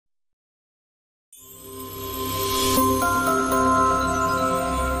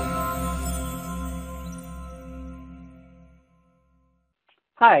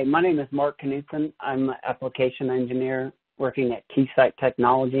Hi, my name is Mark Knutson. I'm an application engineer working at Keysight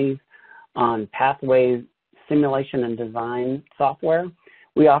Technologies on PathWave simulation and design software.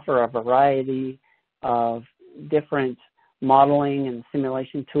 We offer a variety of different modeling and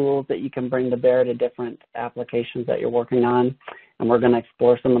simulation tools that you can bring to bear to different applications that you're working on, and we're going to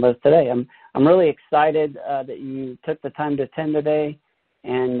explore some of those today. I'm really excited that you took the time to attend today,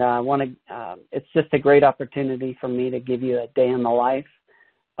 and it's just a great opportunity for me to give you a day in the life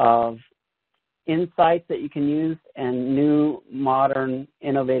of insights that you can use and new, modern,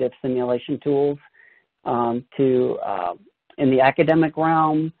 innovative simulation tools in the academic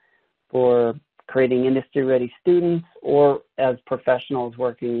realm for creating industry-ready students or as professionals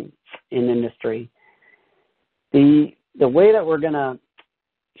working in industry. The way that we're going to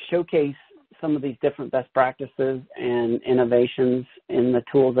showcase some of these different best practices and innovations in the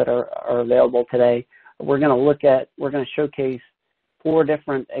tools that are available today, we're going to showcase 4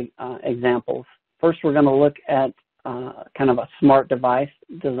 different examples. First, we're going to look at kind of a smart device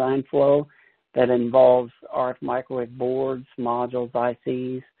design flow that involves RF microwave boards, modules,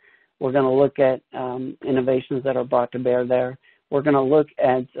 ICs. We're going to look at innovations that are brought to bear there. We're going to look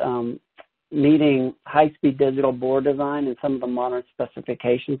at meeting high-speed digital board design and some of the modern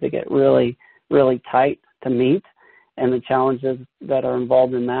specifications that get really, really tight to meet and the challenges that are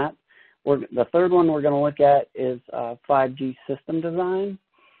involved in that. The third one we're going to look at is 5G system design,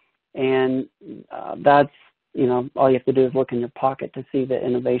 and that's, all you have to do is look in your pocket to see the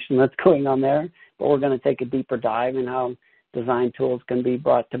innovation that's going on there, but we're going to take a deeper dive in how design tools can be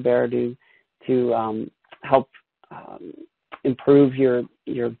brought to bear to help improve your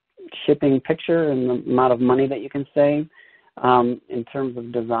shipping picture and the amount of money that you can save in terms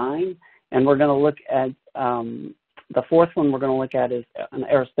of design. And we're going to look at the fourth one we're going to look at is an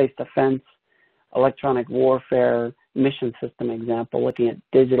aerospace defense electronic warfare mission system example, looking at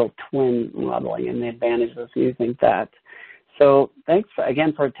digital twin modeling and the advantages of using that. So thanks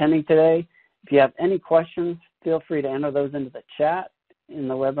again for attending today. If you have any questions, feel free to enter those into the chat in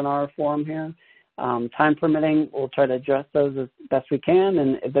the webinar forum here. Time permitting, we'll try to address those as best we can,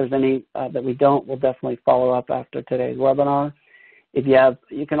 and if there's any that we don't, we'll definitely follow up after today's webinar.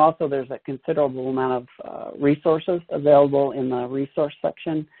 There's a considerable amount of resources available in the resource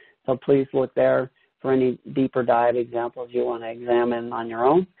section, so please look there for any deeper dive examples you want to examine on your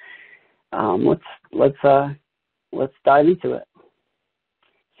own. Let's dive into it.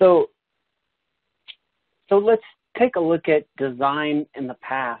 So let's take a look at design in the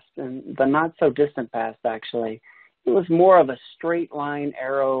past, and the not so distant past actually. It was more of a straight line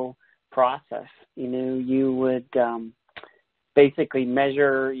arrow process. You would basically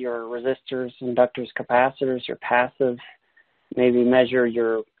measure your resistors, inductors, capacitors, your passives, maybe measure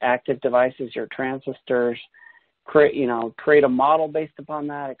your active devices, your transistors, create a model based upon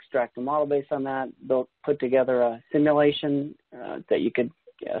that, extract a model based on that, put together a simulation a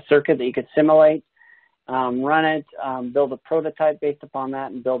circuit that you could simulate, run it, build a prototype based upon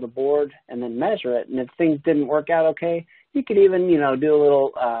that, and build a board, and then measure it. And if things didn't work out okay, you could even, do a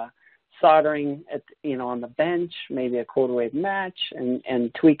little soldering on the bench, maybe a quarter wave match,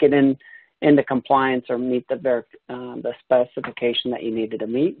 and tweak it into compliance or meet the specification that you needed to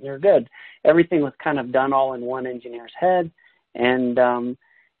meet, and you're good. Everything was kind of done all in one engineer's head, and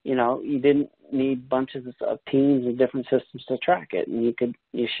you didn't need bunches of teams and different systems to track it, and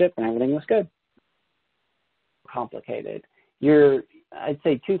you ship and everything was good. Complicated. I'd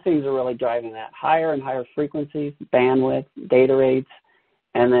say 2 things are really driving that: higher and higher frequencies, bandwidth, data rates,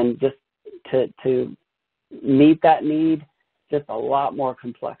 and then just to meet that need, just a lot more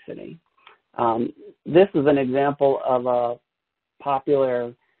complexity. This is an example of a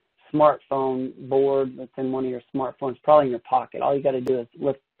popular smartphone board that's in one of your smartphones, probably in your pocket. All you got to do is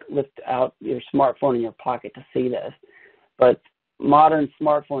lift out your smartphone in your pocket to see this. But modern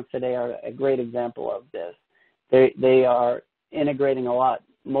smartphones today are a great example of this. They are integrating a lot,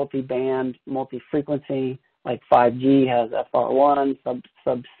 multi-band, multi-frequency, like 5G has FR1,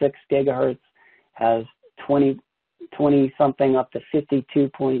 sub 6 gigahertz, has 20-something up to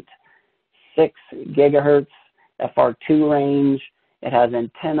 52.6 gigahertz, FR2 range. It has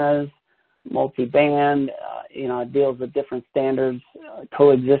antennas, multi-band, it deals with different standards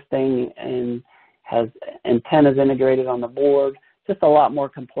coexisting, and has antennas integrated on the board. Just a lot more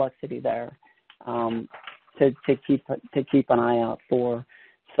complexity there to keep an eye out for.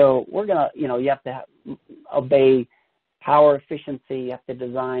 So we're gonna, you have to obey power efficiency. You have to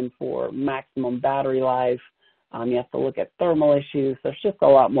design for maximum battery life. You have to look at thermal issues. There's just a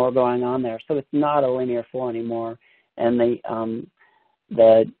lot more going on there. So it's not a linear flow anymore. And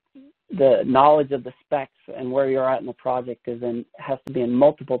the the knowledge of the specs and where you're at in the project has to be in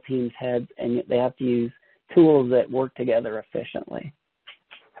multiple teams' heads, and they have to use tools that work together efficiently.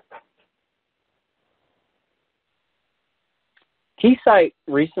 Keysight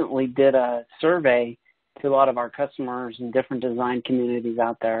recently did a survey to a lot of our customers and different design communities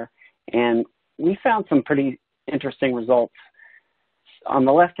out there, and we found some pretty interesting results. On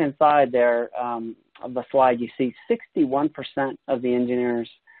the left-hand side there of the slide, you see 61% of the engineers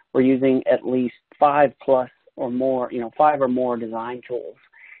were using at least 5 or more design tools.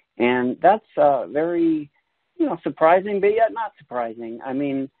 And that's very, surprising, but yet not surprising. I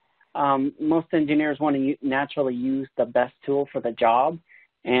mean, most engineers want to naturally use the best tool for the job.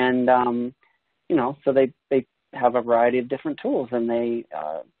 And, so they have a variety of different tools and they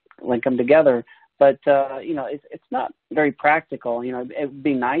link them together. But, it's not very practical. It would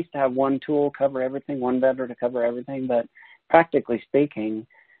be nice to have one tool cover everything, one vendor to cover everything, but practically speaking,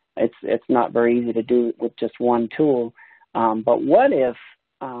 it's not very easy to do with just one tool. But what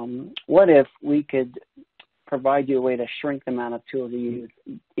if we could provide you a way to shrink the amount of tools you use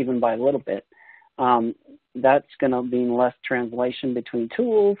even by a little bit? That's going to mean less translation between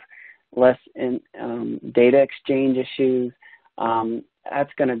tools, less data exchange issues.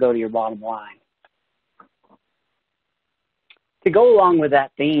 That's going to go to your bottom line. To go along with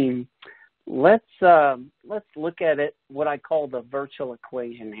that theme, let's look at it, what I call the virtual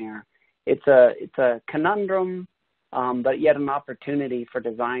equation here. It's a conundrum, but yet an opportunity for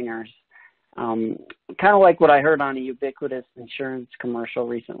designers. Kind of like what I heard on a ubiquitous insurance commercial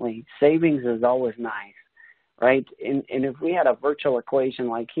recently. Savings is always nice, right? And if we had a virtual equation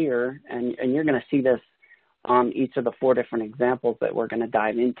like here, and you're going to see this on each of the 4 different examples that we're going to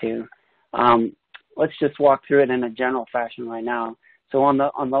dive into. Let's just walk through it in a general fashion right now. So on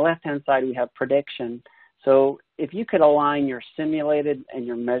the left-hand side, we have prediction. So if you could align your simulated and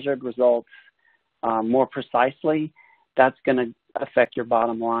your measured results more precisely, that's going to affect your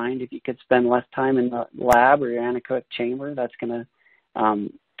bottom line. If you could spend less time in the lab or your anechoic chamber, that's going to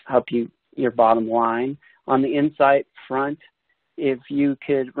help your bottom line. On the insight front, if you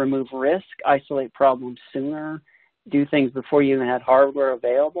could remove risk, isolate problems sooner, do things before you even had hardware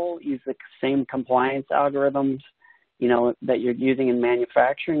available, use the same compliance algorithms, that you're using in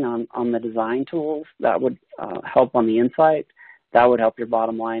manufacturing on the design tools, that would help on the insight. That would help your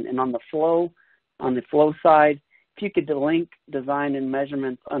bottom line. And on the flow side, if you could link design and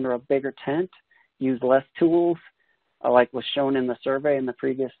measurements under a bigger tent, use less tools, like was shown in the survey in the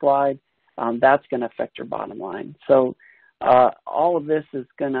previous slide, that's going to affect your bottom line. So all of this is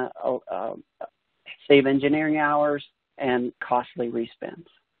going to save engineering hours and costly respins.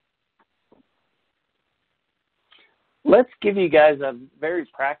 Let's give you guys a very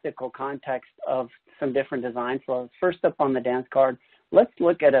practical context of some different design flows. First up on the dance card, let's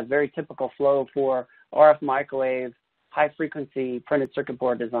look at a very typical flow for RF microwave, high-frequency printed circuit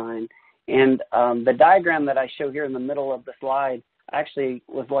board design. And the diagram that I show here in the middle of the slide, actually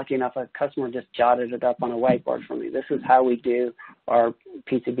was lucky enough a customer just jotted it up on a whiteboard for me. This is how we do our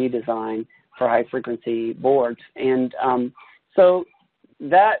PCB design for high-frequency boards. And so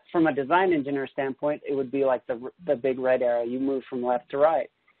that, from a design engineer standpoint, it would be like the big red arrow. You move from left to right.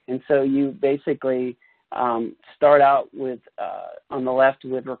 And so you basically start out with, on the left,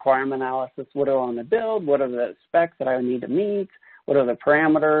 with requirement analysis. What do I want to build? What are the specs that I need to meet? What are the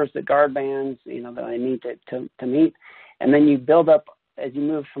parameters, the guard bands, that I need to meet? And then you build up, as you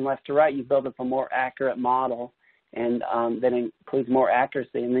move from left to right, you build up a more accurate model, and that includes more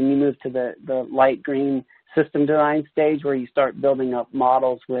accuracy. And then you move to the light green system design stage, where you start building up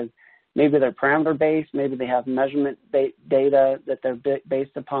models with maybe they're parameter-based, maybe they have measurement data that they're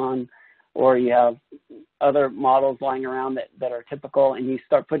based upon, or you have other models lying around that are typical, and you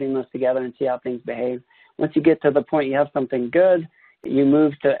start putting those together and see how things behave. Once you get to the point you have something good, you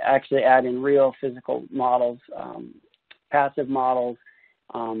move to actually add in real physical models, passive models,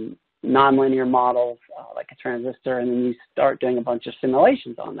 nonlinear models, like a transistor, and then you start doing a bunch of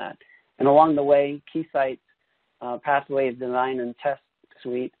simulations on that. And along the way, Keysight's PathWave design and test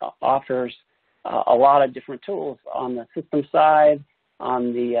suite offers a lot of different tools on the system side,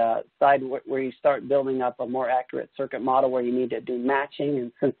 on the side where you start building up a more accurate circuit model where you need to do matching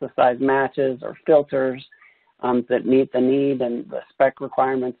and synthesize matches or filters that meet the need and the spec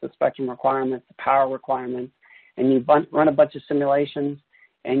requirements, the spectrum requirements, the power requirements, and you run a bunch of simulations,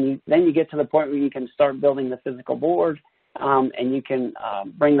 and then you get to the point where you can start building the physical board, and you can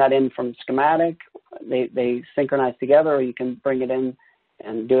bring that in from schematic. They synchronize together, or you can bring it in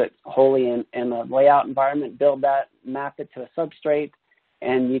and do it wholly in a layout environment, build that, map it to a substrate,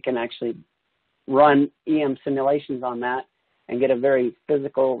 and you can actually run EM simulations on that and get a very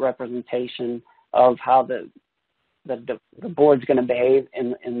physical representation of how the board's going to behave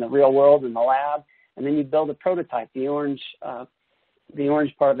in the real world, in the lab. And then you build a prototype, the orange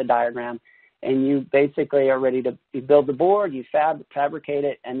part of the diagram, and you basically are ready to, you build the board, you fabricate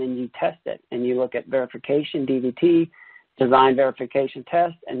it, and then you test it. And you look at verification, DVT, design verification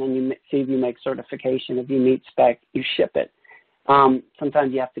test, and then you see if you make certification. If you meet spec, you ship it.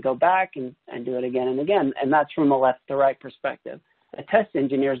 Sometimes you have to go back and do it again and again, and that's from the left to right perspective. A test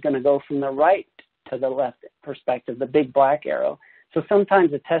engineer is going to go from the right to the left perspective, the big black arrow. So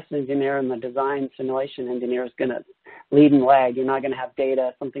sometimes the test engineer and the design simulation engineer is going to lead and lag. You're not going to have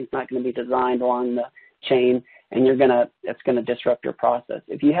data. Something's not going to be designed along the chain, and it's going to disrupt your process.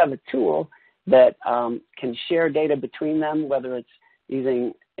 If you have a tool that can share data between them, whether it's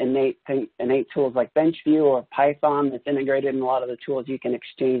using innate tools like BenchView or Python that's integrated in a lot of the tools, you can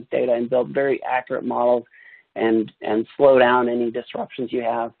exchange data and build very accurate models and slow down any disruptions you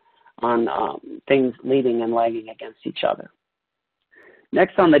have on things leading and lagging against each other.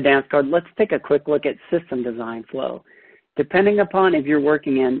 Next on the dance card, let's take a quick look at system design flow. Depending upon if you're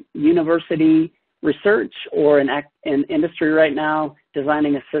working in university research or in industry right now,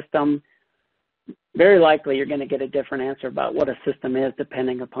 designing a system, very likely you're going to get a different answer about what a system is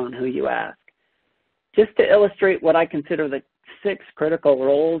depending upon who you ask. Just to illustrate what I consider the 6 critical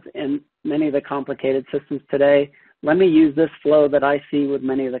roles in many of the complicated systems today, let me use this flow that I see with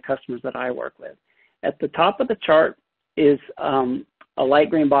many of the customers that I work with. At the top of the chart is a light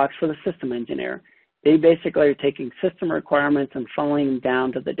green box for the system engineer. They basically are taking system requirements and funneling them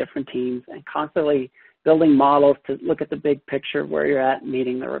down to the different teams and constantly building models to look at the big picture of where you're at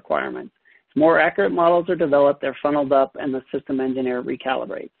meeting the requirements. As more accurate models are developed, they're funneled up, and the system engineer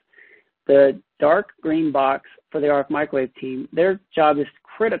recalibrates. The dark green box for the RF microwave team, their job is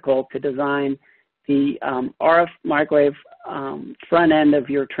critical to design the RF microwave front end of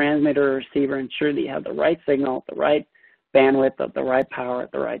your transmitter or receiver, ensure that you have the right signal, the right bandwidth, of the right power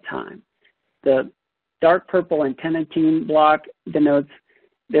at the right time. The dark purple antenna team block denotes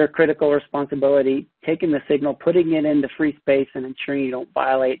their critical responsibility, taking the signal, putting it into free space, and ensuring you don't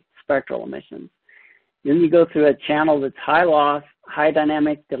violate spectral emissions. Then you go through a channel that's high loss, high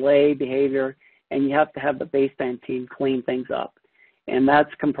dynamic delay behavior, and you have to have the baseband team clean things up. And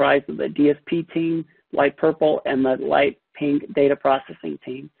that's comprised of the DSP team, light purple, and the light pink data processing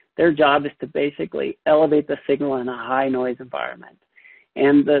team. Their job is to basically elevate the signal in a high noise environment.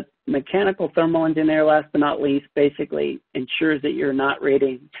 And the mechanical thermal engineer, last but not least, basically ensures that you're not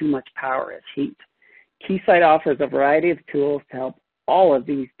radiating too much power as heat. Keysight offers a variety of tools to help all of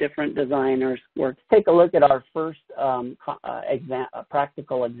these different designers work. Let's take a look at our first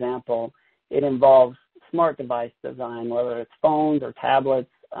practical example. It involves smart device design, whether it's phones or tablets.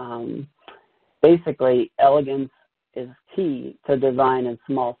 Basically, elegance is key to design in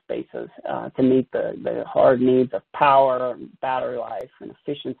small spaces to meet the hard needs of power, battery life, and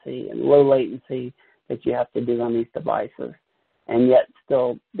efficiency and low latency that you have to do on these devices, and yet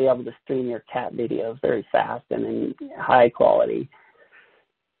still be able to stream your cat videos very fast and in high quality.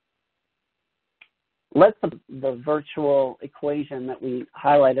 Let's the virtual equation that we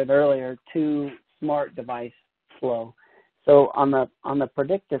highlighted earlier to smart device flow. So on the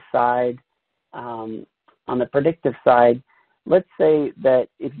predictive side, let's say that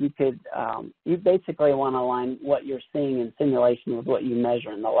if you could, you basically want to align what you're seeing in simulation with what you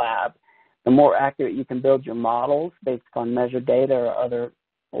measure in the lab. The more accurate you can build your models based on measured data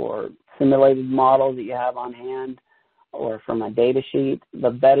or simulated models that you have on hand or from a data sheet, the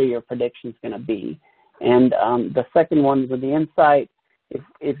better your prediction is going to be. And the second one with the insight,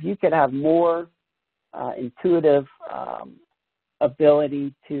 if you could have more intuitive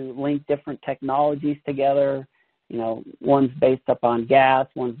ability to link different technologies together, you know, one's based upon gas,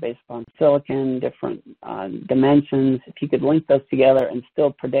 one's based upon silicon, different dimensions. If you could link those together and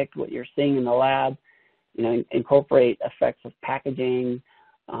still predict what you're seeing in the lab, you know, incorporate effects of packaging,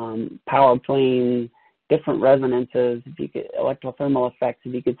 power plane, different resonances, if you could, electrothermal effects,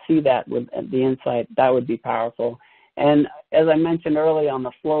 if you could see that with the insight, that would be powerful. And as I mentioned earlier on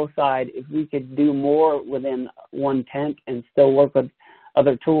the flow side, if we could do more within one tent and still work with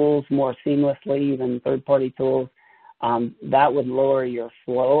other tools more seamlessly, even third-party tools, that would lower your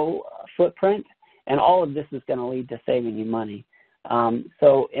flow footprint. And all of this is going to lead to saving you money.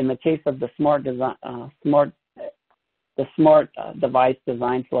 So in the case of the smart device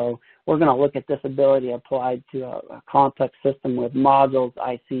design flow, we're going to look at this ability applied to a complex system with modules,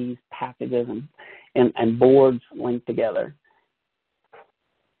 ICs, packages, and boards linked together.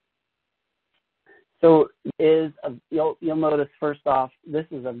 So you'll notice first off, this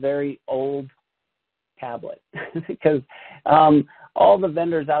is a very old tablet because all the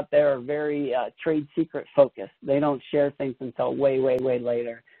vendors out there are very trade secret focused. They don't share things until way, way, way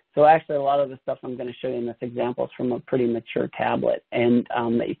later. So actually a lot of the stuff I'm going to show you in this example is from a pretty mature tablet and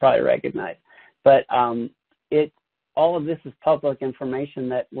that you probably recognize. But all of this is public information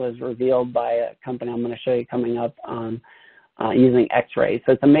that was revealed by a company I'm going to show you coming up on using X-ray.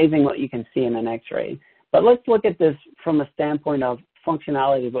 So it's amazing what you can see in an X-ray. But let's look at this from a standpoint of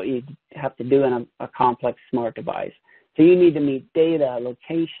functionality of what you have to do in a complex smart device. So you need to meet data,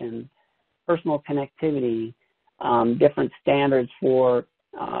 location, personal connectivity, different standards for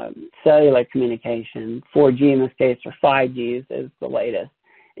cellular communication, 4G in this case, or 5G is the latest.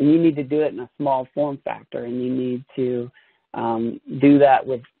 And you need to do it in a small form factor, and you need to do that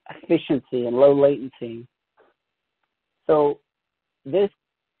with efficiency and low latency. So this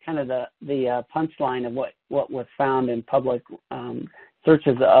kind of the punchline of what was found in public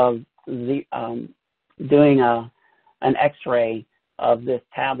searches of the doing an X-ray of this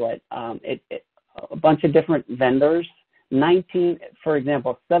tablet. A bunch of different vendors, 19, for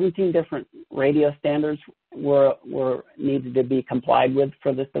example, 17 different radio standards were needed to be complied with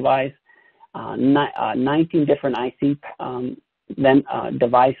for this device. 19 different IC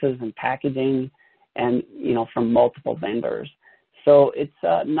devices and packaging, and from multiple vendors. So it's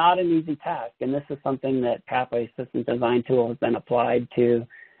not an easy task, and this is something that PathWave System Design Tool has been applied to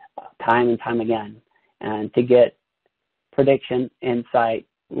time and time again, and to get prediction, insight,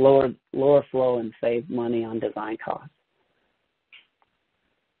 lower flow, and save money on design costs.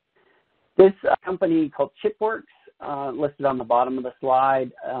 This company called ChipWorks, listed on the bottom of the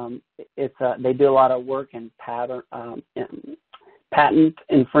slide, they do a lot of work in patent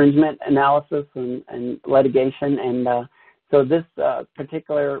infringement analysis and litigation, and so this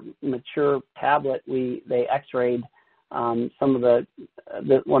particular mature tablet, they X-rayed some of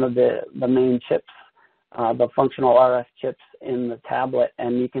one of the main chips, the functional RF chips in the tablet,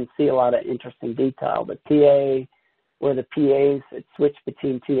 and you can see a lot of interesting detail. The PA, where the PAs, it switched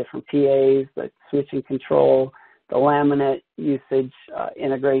between two different PAs, the switching control, the laminate usage,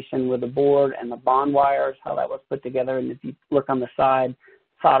 integration with the board, and the bond wires, how that was put together. And if you look on the side,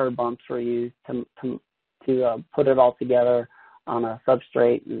 solder bumps were used to put it all together on a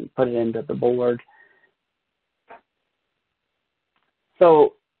substrate and put it into the board.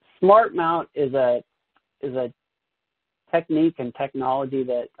 So smart mount is a technique and technology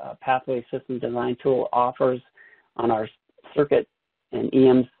that PathWave System Design Tool offers on our circuit and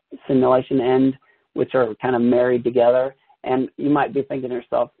EM simulation end, which are kind of married together. And you might be thinking to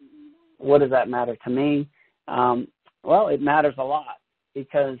yourself, what does that matter to me? Well, it matters a lot,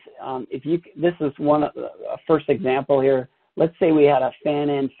 because this is a first example here. Let's say we had a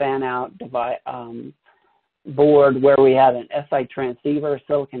fan-in, fan-out device, board where we had an SI transceiver, a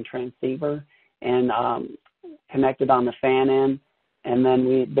silicon transceiver, and connected on the fan-in, and then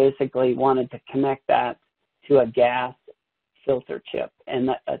we basically wanted to connect that to a gas filter chip, and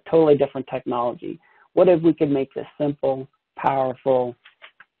a totally different technology. What if we could make this simple, powerful,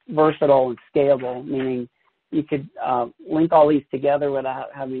 versatile, and scalable, meaning you could link all these together without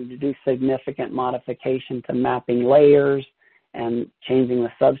having to do significant modification to mapping layers and changing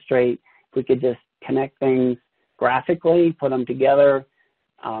the substrate. If we could just connect things graphically, put them together,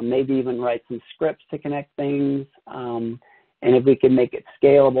 maybe even write some scripts to connect things, and if we could make it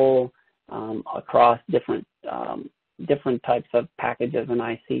scalable across different types of packages and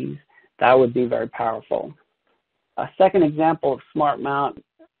ICs, that would be very powerful. A second example of smart mount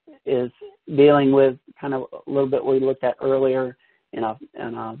is dealing with kind of a little bit what we looked at earlier in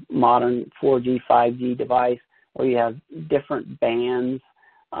a modern 4G, 5G device, where you have different bands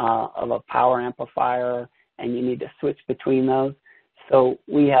of a power amplifier, and you need to switch between those. So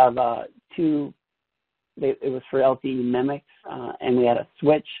we have it was for LTE mimics, and we had a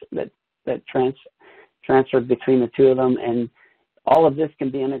switch that transferred between the two of them, and all of this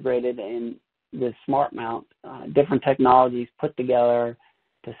can be integrated in this smart mount, different technologies put together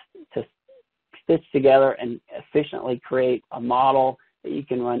to stitch together and efficiently create a model that you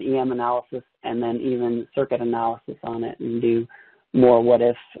can run EM analysis and then even circuit analysis on it and do more what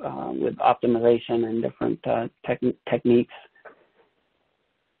ifs with optimization and different techniques.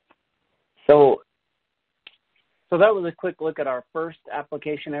 So that was a quick look at our first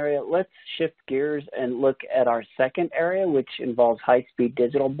application area. Let's shift gears and look at our second area, which involves high-speed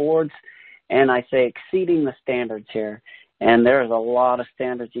digital boards. And I say exceeding the standards here. And there's a lot of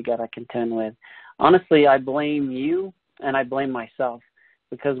standards you got to contend with. Honestly, I blame you and I blame myself,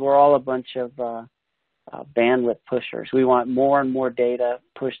 because we're all a bunch of bandwidth pushers. We want more and more data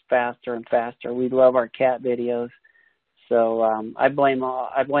pushed faster and faster. We love our cat videos. So I blame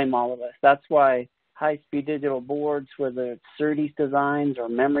all of us. That's why high-speed digital boards, whether it's SerDes designs or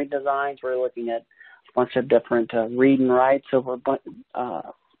memory designs. We're looking at a bunch of different read and writes over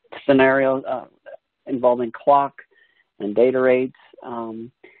scenarios involving clock and data rates. A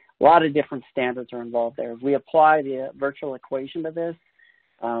lot of different standards are involved there. If we apply the virtual equation to this,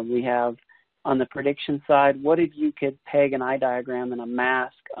 we have on the prediction side, what if you could peg an eye diagram and a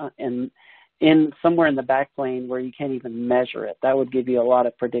mask in somewhere in the backplane where you can't even measure it? That would give you a lot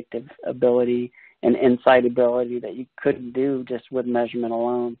of predictive ability and insight ability that you couldn't do just with measurement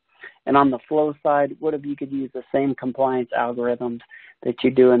alone. And on the flow side, what if you could use the same compliance algorithms that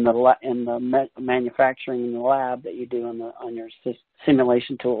you do in the manufacturing in the lab that you do on your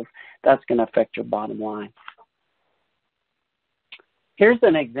simulation tools? That's going to affect your bottom line. Here's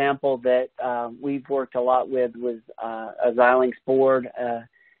an example that we've worked a lot with a Xilinx board.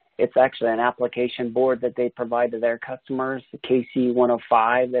 It's actually an application board that they provide to their customers, the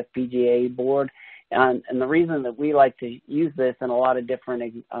KC105 FPGA board. And the reason that we like to use this in a lot of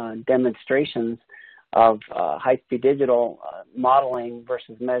different demonstrations of high-speed digital modeling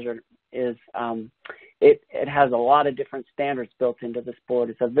versus measured is it has a lot of different standards built into this board.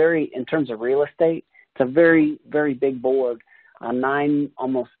 It's in terms of real estate, it's a very, very big board,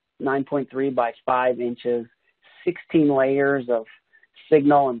 almost 9.3 by 5 inches, 16 layers of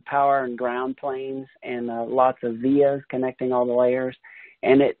signal and power and ground planes, and lots of vias connecting all the layers.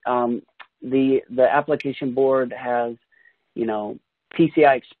 And the application board has,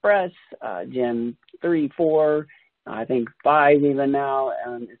 PCI Express, Gen 3, 4, I think 5 even now,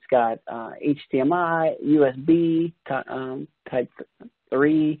 and it's got HDMI, USB type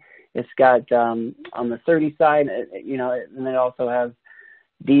 3. It's got on the 30 side, and it also has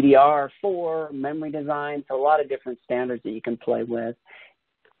DDR4, memory design, so a lot of different standards that you can play with.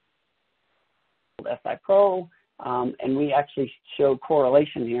 SI Pro, and we actually show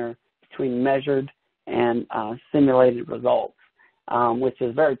correlation here between measured and simulated results, which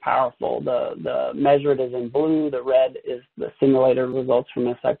is very powerful. The measured is in blue, the red is the simulated results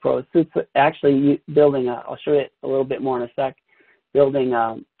from SI Pro. So it's actually building I'll show you a little bit more in a sec, building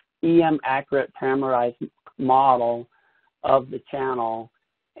EM accurate parameterized model of the channel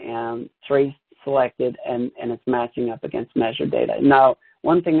and trace selected, and it's matching up against measured data. Now,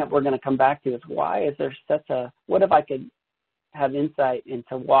 one thing that we're going to come back to is why is there what if I could have insight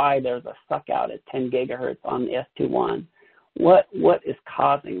into why there's a suck out at 10 gigahertz on the S21? What is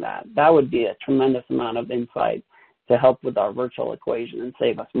causing that? That would be a tremendous amount of insight to help with our virtual equation and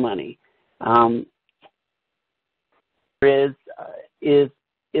save us money.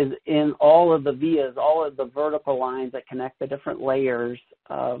 Is in all of the vias, all of the vertical lines that connect the different layers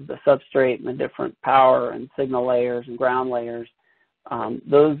of the substrate and the different power and signal layers and ground layers.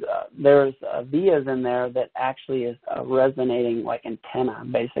 There's vias in there that actually is resonating like antenna,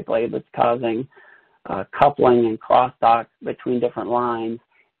 basically, that's causing coupling and crosstalk between different lines,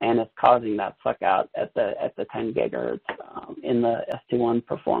 and it's causing that suck out at the 10 gigahertz in the ST1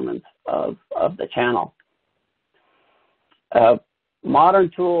 performance of the channel. Modern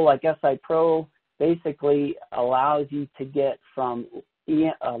tool like SI Pro basically allows you to get from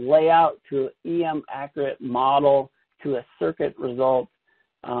a layout to an EM accurate model to a circuit result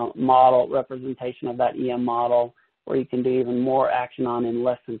model representation of that EM model, where you can do even more action on in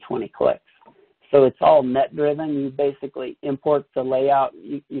less than 20 clicks. So it's all net driven. You basically import the layout.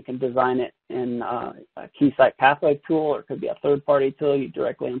 You can design it in a Keysight PathWave tool, or it could be a third-party tool. You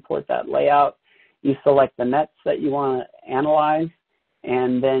directly import that layout. You select the nets that you want to analyze,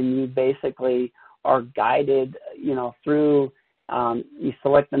 and then you basically are guided, through, you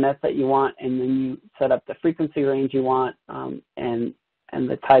select the nets that you want, and then you set up the frequency range you want, and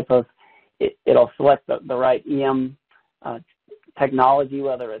the type of, it'll select the right EM technology,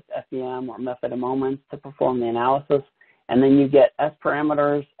 whether it's FEM or method of moments, to perform the analysis. And then you get S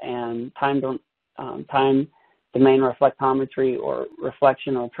parameters and time domain reflectometry, or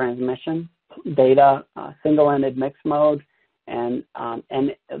reflection or transmission data, single-ended mixed mode. And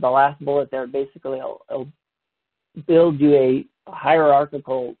the last bullet there, basically it'll build you a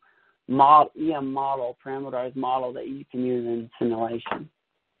hierarchical model, EM model, parameterized model that you can use in simulation.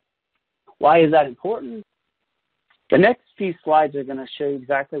 Why is that important? The next few slides are going to show you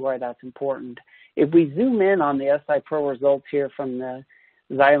exactly why that's important. If we zoom in on the SI Pro results here from the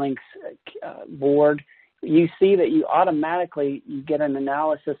Xilinx board, you see that you automatically get an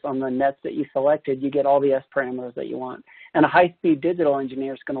analysis on the nets that you selected. You get all the S parameters that you want. And a high-speed digital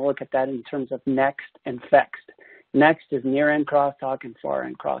engineer is going to look at that in terms of next and fexed. Next is near-end crosstalk and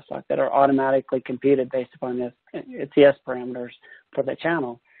far-end crosstalk that are automatically computed based upon this. It's the S parameters for the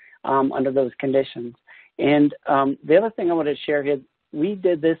channel under those conditions. And the other thing I want to share here we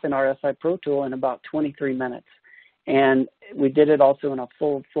did this in our SI Pro tool in about 23 minutes. And we did it also in a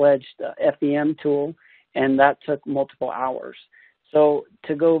full-fledged FEM tool, and that took multiple hours. So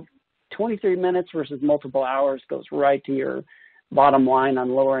to go 23 minutes versus multiple hours goes right to your bottom line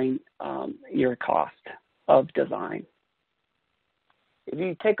on lowering your cost of design. If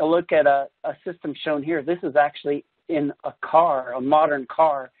you take a look at a system shown here, this is actually in a car, a modern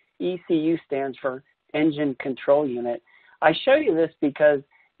car. ECU stands for Engine Control Unit. I show you this because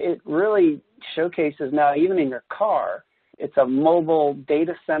it really showcases now, even in your car, it's a mobile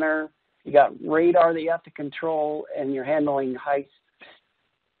data center. You got radar that you have to control, and you're handling high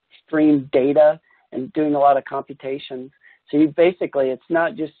stream data and doing a lot of computations. So you basically, it's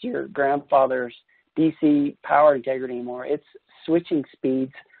not just your grandfather's DC power integrity anymore. It's switching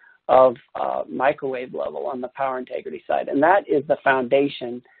speeds of microwave level on the power integrity side. And that is the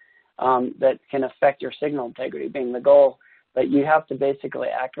foundation that can affect your signal integrity being the goal. But you have to basically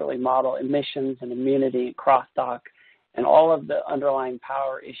accurately model emissions and immunity and crosstalk and all of the underlying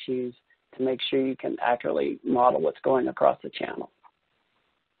power issues to make sure you can accurately model what's going across the channel.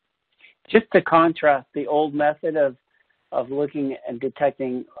 Just to contrast the old method of looking and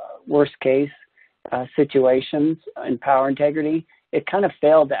detecting worst case situations in power integrity, it kind of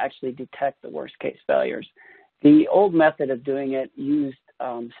failed to actually detect the worst case failures. The old method of doing it used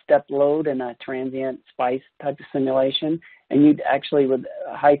step load and a transient spice type of simulation, and you'd actually, with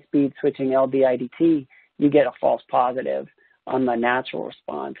high-speed switching LDIDT, you get a false positive on the natural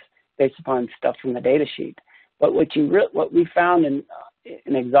response based upon stuff from the data sheet. But what we found in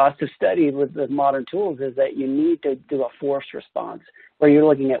an exhaustive study with the modern tools is that you need to do a forced response where you're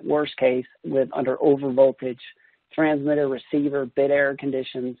looking at worst case with under overvoltage, transmitter, receiver, bit error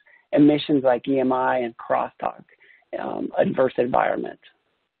conditions, emissions like EMI, and crosstalk, adverse environment.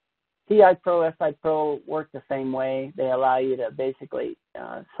 TI Pro, SI Pro work the same way. They allow you to basically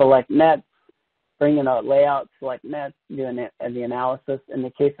select nets, bring in a layout, select nets, do the analysis. In the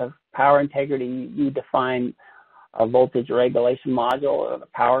case of power integrity, you define a voltage regulation module or the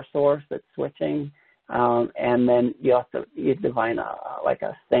power source that's switching, and then you define like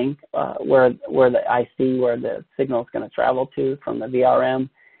a sink where the IC where the signal is going to travel to from the VRM,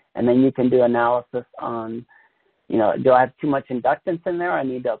 and then you can do analysis on, do I have too much inductance in there? I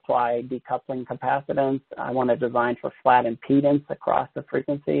need to apply decoupling capacitance. I want to design for flat impedance across the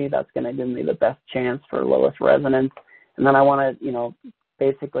frequency. That's going to give me the best chance for lowest resonance. And then I want to,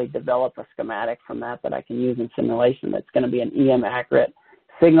 basically develop a schematic from that I can use in simulation that's going to be an EM accurate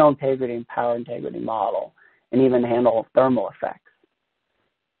signal integrity and power integrity model, and even handle thermal effects.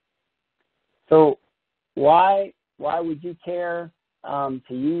 So why would you care to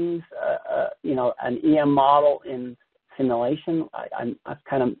use an EM model in simulation? I've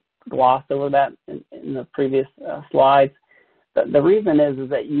kind of glossed over that in the previous slides. The reason is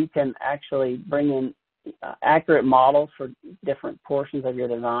that you can actually bring in accurate models for different portions of your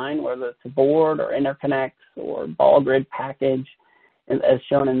design, whether it's a board or interconnects or ball grid package, as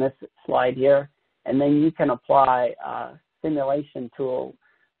shown in this slide here. And then you can apply a simulation tool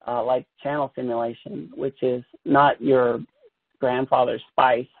like channel simulation, which is not your grandfather's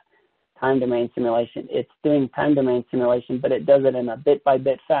SPICE time domain simulation. It's doing time domain simulation, but it does it in a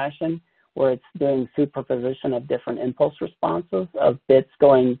bit-by-bit fashion where it's doing superposition of different impulse responses of bits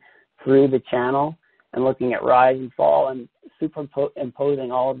going through the channel and looking at rise and fall and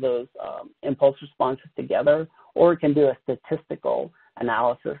superimposing all of those impulse responses together, or it can do a statistical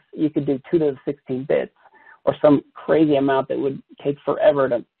analysis. You could do 2 to the 16 bits or some crazy amount that would take forever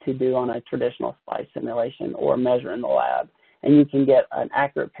to do on a traditional SPICE simulation or measure in the lab. And you can get an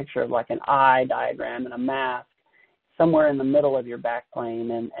accurate picture of like an eye diagram and a mask somewhere in the middle of your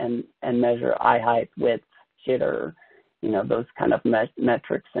backplane and measure eye height, width, jitter, those kind of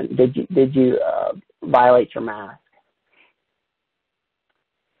metrics. And did you violate your mask?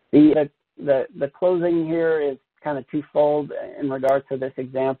 The closing here is kind of twofold in regards to this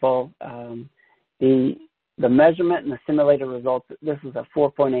example. The measurement and the simulated results, this is a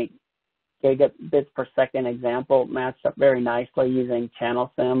 4.8 gigabits per second example, matched up very nicely using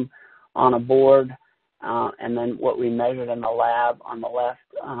channel sim on a board, and then what we measured in the lab on the left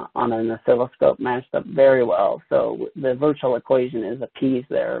on an oscilloscope matched up very well. So the virtual equation is appeased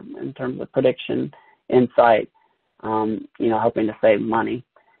there in terms of prediction, insight, hoping to save money.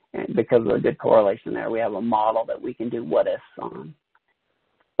 And because of a good correlation there, we have a model that we can do what-ifs on.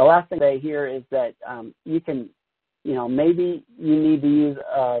 The last thing I say here is that you can, maybe you need to use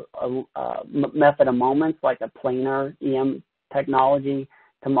a method of moments like a planar EM technology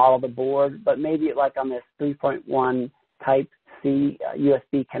to model the board, but maybe like on this 3.1 type C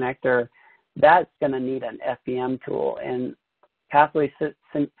USB connector, that's going to need an FEM tool. And PathWave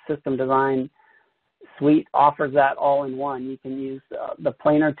system design suite offers that all in one. You can use the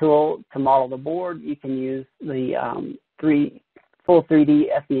planar tool to model the board. You can use the full 3D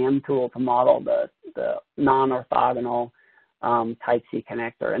FEM tool to model the non-orthogonal type C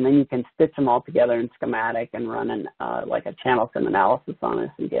connector. And then you can stitch them all together in schematic and run like a channel sim analysis on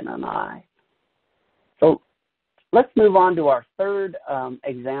this and get an eye. So let's move on to our third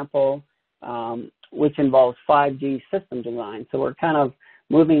example, which involves 5G system design. So we're kind of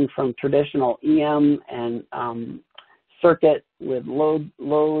moving from traditional EM and circuit with load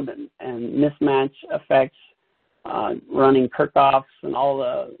and mismatch effects, running Kirchhoff's and all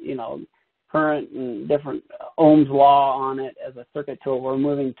the, current and different Ohm's law on it as a circuit tool. We're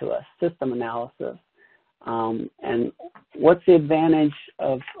moving to a system analysis. And what's the advantage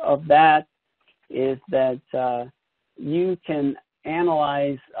of that is that you can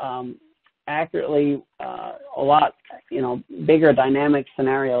analyze accurately a lot, bigger dynamic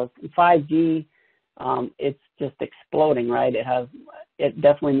scenarios. In 5G, it's just exploding, right? It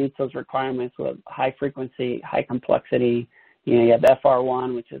definitely meets those requirements with high frequency, high complexity. You have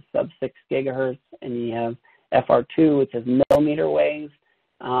FR1, which is sub 6 gigahertz, and you have FR2, which is millimeter waves,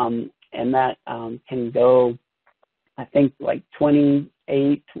 and that can go, I think, like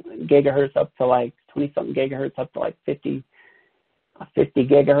 28 gigahertz up to like 20-something gigahertz up to like 50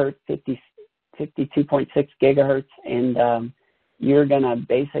 gigahertz, 52.6 gigahertz, and you're going to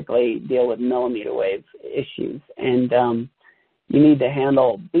basically deal with millimeter wave issues. And you need to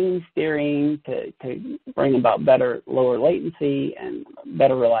handle beam steering to bring about lower latency and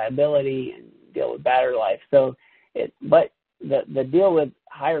better reliability and deal with battery life. So, but the deal with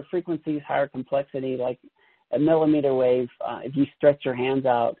higher frequencies, higher complexity, like a millimeter wave, if you stretch your hands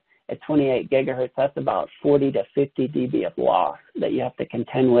out at 28 gigahertz, that's about 40 to 50 dB of loss that you have to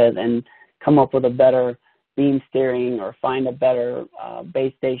contend with and come up with a better beam steering or find a better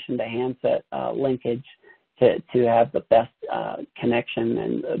base station to handset linkage to have the best connection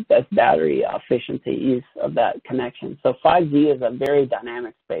and the best battery efficiency use of that connection. So 5G is a very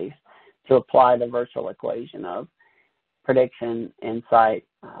dynamic space to apply the virtual equation of prediction, insight,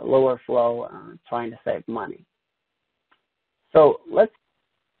 lower flow, trying to save money. So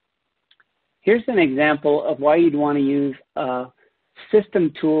here's an example of why you'd want to use a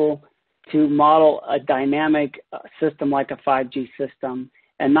system tool to model a dynamic system like a 5G system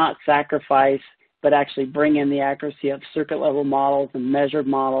and not sacrifice, but actually bring in the accuracy of circuit level models and measured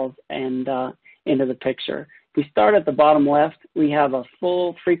models and into the picture. If we start at the bottom left, we have a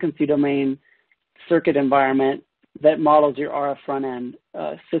full frequency domain circuit environment that models your RF front end,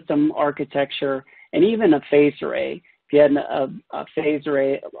 system architecture, and even a phase array. If you had a phase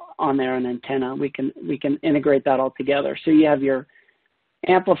array on there, an antenna, we can integrate that all together. So you have your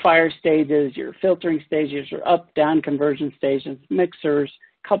amplifier stages, your filtering stages, your up-down conversion stations, mixers,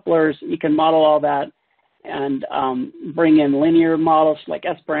 couplers. You can model all that and bring in linear models like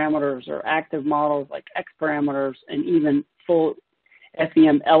S parameters or active models like X parameters, and even full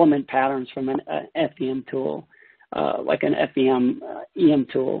FEM element patterns from an FEM tool, like an FEM EM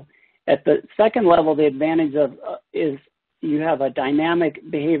tool. At the second level, the advantage is you have a dynamic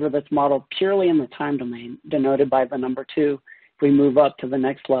behavior that's modeled purely in the time domain, denoted by the number 2. If we move up to the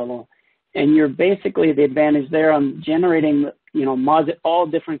next level, and you're basically the advantage there on generating, all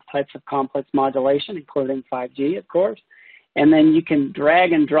different types of complex modulation, including 5G, of course, and then you can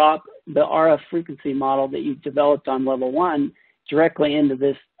drag and drop the RF frequency model that you've developed on level 1 directly into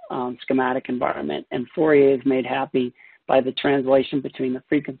this schematic environment, and Fourier is made happy by the translation between the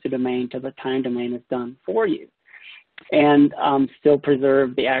frequency domain to the time domain is done for you, and still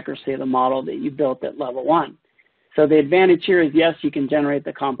preserve the accuracy of the model that you built at level 1. So the advantage here is, yes, you can generate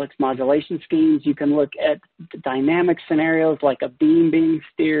the complex modulation schemes. You can look at dynamic scenarios like a beam being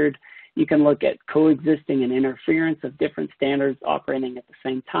steered. You can look at coexisting and interference of different standards operating at the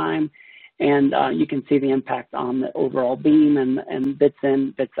same time. And you can see the impact on the overall beam and bits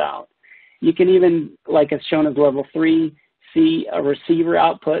in, bits out. You can even, like it's shown as level 3, see a receiver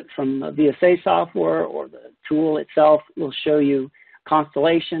output from the VSA software, or the tool itself will show you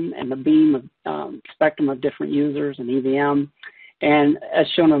constellation and the beam of spectrum of different users and EVM. And as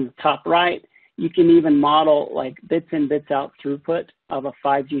shown on the top right, you can even model like bits in, bits out throughput of a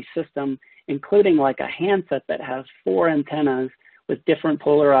 5G system, including like a handset that has 4 antennas with different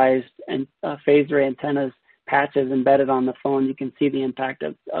polarized and phase array antennas patches embedded on the phone. You can see the impact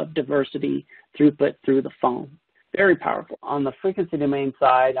of diversity throughput through the phone. Very powerful. On the frequency domain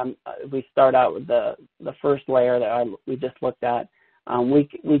side, we start out with the first layer that we just looked at.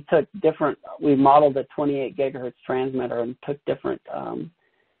 We modeled a 28 gigahertz transmitter and took different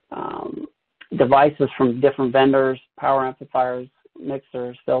devices from different vendors, power amplifiers,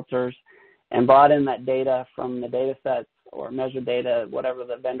 mixers, filters, and brought in that data from the data sets or measured data, whatever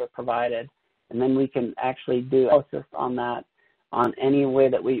the vendor provided. And then we can actually do analysis on that on any way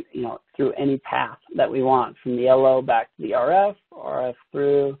that we, through any path that we want, from the LO back to the RF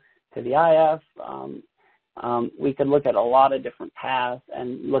through to the IF. We could look at a lot of different paths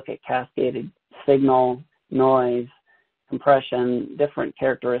and look at cascaded signal, noise, compression, different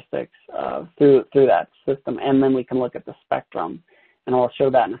characteristics through that system. And then we can look at the spectrum, and I'll show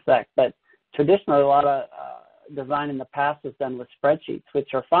that in a sec. But traditionally, a lot of design in the past was done with spreadsheets,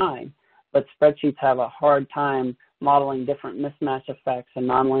 which are fine, but spreadsheets have a hard time modeling different mismatch effects and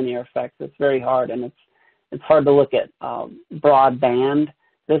nonlinear effects. It's very hard, and it's hard to look at broadband.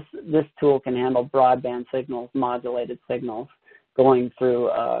 This tool can handle broadband signals, modulated signals, going through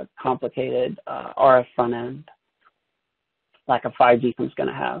a complicated RF front end, like a 5G system's going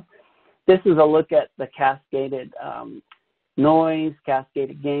to have. This is a look at the cascaded noise,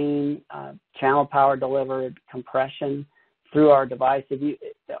 cascaded gain, channel power delivered, compression through our device,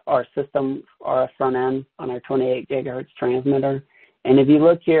 our system, RF front end on our 28 gigahertz transmitter. And if you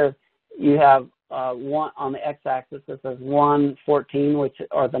look here, you have one on the x-axis. This is 114, which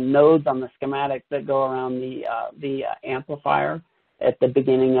are the nodes on the schematic that go around the amplifier at the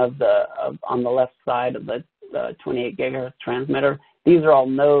beginning of on the left side of the 28 gigahertz transmitter. These are all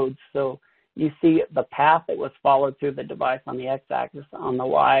nodes. So you see the path that was followed through the device on the x-axis. On the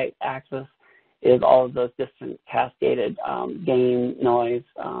y-axis is all of those different cascaded gain, noise,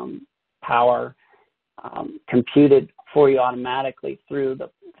 power, computed for you automatically through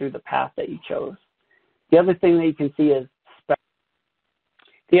the path that you chose. The other thing that you can see is spectrum.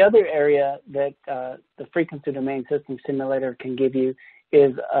 The other area that the frequency domain system simulator can give you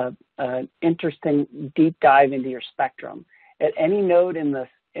is an interesting deep dive into your spectrum. At any node in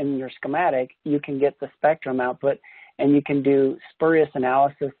your schematic, you can get the spectrum output, and you can do spurious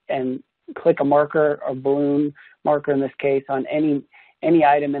analysis and click a marker, or balloon marker in this case, on any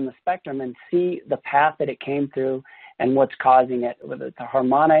item in the spectrum and see the path that it came through and what's causing it, whether it's a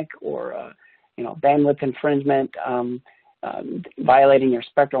harmonic or bandwidth infringement, violating your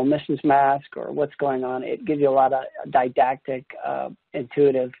spectral emissions mask, or what's going on. It gives you a lot of didactic,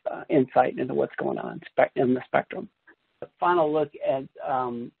 intuitive insight into what's going on in the spectrum. The final look at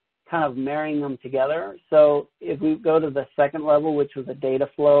kind of marrying them together. So if we go to the second level, which was a data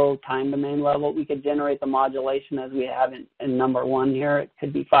flow time domain level, we could generate the modulation as we have in number one here. It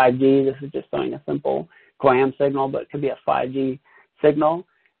could be 5G. This is just showing a simple QAM signal, but it could be a 5G signal.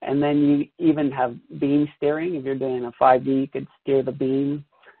 And then you even have beam steering. If you're doing a 5G, you could steer the beam,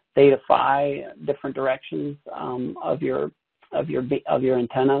 theta, phi, different directions of your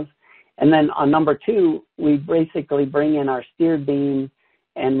antennas. And then on number two, we basically bring in our steered beam,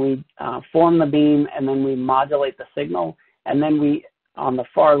 and we form the beam, and then we modulate the signal. And then we, on the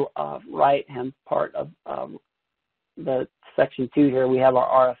far right-hand part of the section 2 here, we have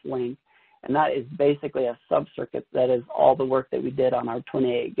our RF link. And that is basically a subcircuit that is all the work that we did on our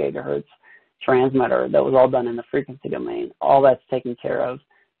 28 gigahertz transmitter that was all done in the frequency domain. All that's taken care of,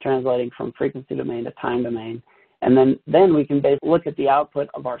 translating from frequency domain to time domain. And then we can basically look at the output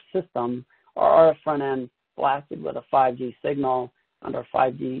of our system, our RF front end blasted with a 5G signal under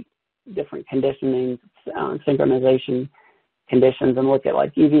 5G different conditioning, synchronization conditions, and look at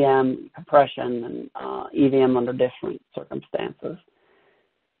like EVM, compression, and EVM under different circumstances.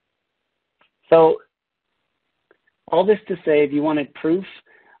 So all this to say, if you wanted proof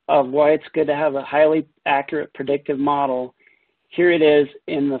of why it's good to have a highly accurate predictive model, here it is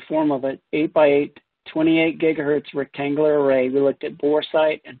in the form of an 8x8 28 gigahertz rectangular array. We looked at bore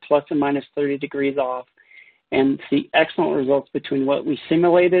sight and plus and minus 30 degrees off, and see excellent results between what we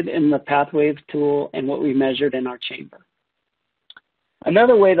simulated in the PathWave tool and what we measured in our chamber.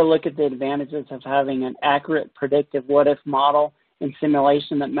 Another way to look at the advantages of having an accurate predictive what-if model in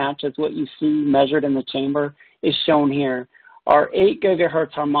simulation that matches what you see measured in the chamber is shown here. Our 8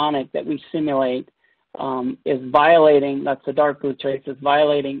 gigahertz harmonic that we simulate is violating, that's the dark blue trace, is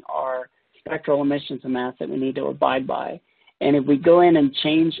violating our spectral emissions mask that we need to abide by. And if we go in and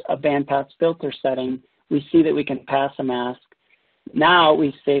change a bandpass filter setting, we see that we can pass a mask. Now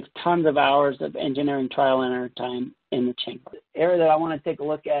we save tons of hours of engineering trial and error time in the chamber. The area that I want to take a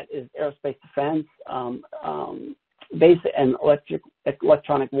look at is aerospace defense, basic and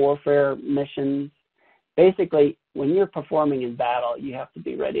electronic warfare missions. Basically, when you're performing in battle, you have to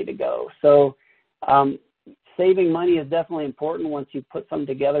be ready to go. So saving money is definitely important once you put something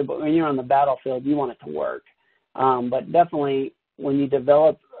together, but when you're on the battlefield, you want it to work. But definitely when you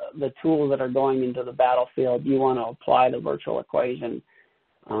develop the tools that are going into the battlefield, you want to apply the virtual equation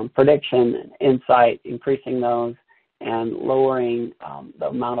prediction, and insight, increasing those, and lowering the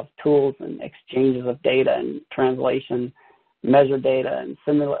amount of tools and exchanges of data and translation, measure data, and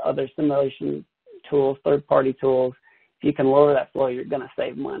other simulation tools, third-party tools. If you can lower that flow, you're going to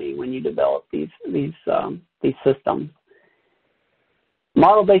save money when you develop these systems.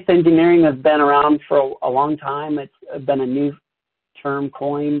 Model-based engineering has been around for a long time. It's been a new term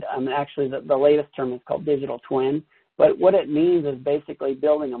coined. Actually, the latest term is called digital twin. But what it means is basically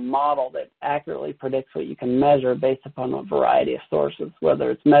building a model that accurately predicts what you can measure based upon a variety of sources,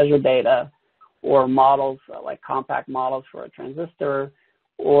 whether it's measured data or models like compact models for a transistor,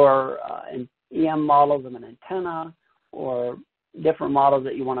 or EM models of an antenna, or different models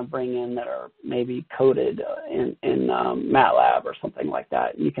that you want to bring in that are maybe coded in MATLAB or something like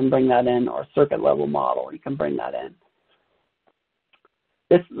that. You can bring that in, or circuit level model, you can bring that in.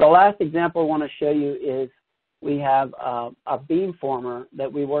 The last example I want to show you is we have a beamformer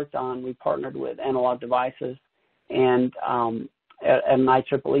that we worked on. We partnered with Analog Devices and at an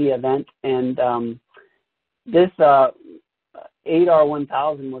IEEE event, and this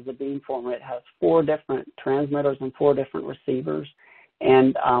 8R1000 was a beamformer. It has 4 different transmitters and 4 different receivers,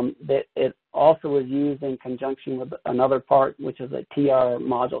 and it also was used in conjunction with another part, which is a TR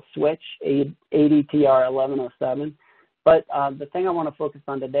module switch, 80TR1107. But the thing I want to focus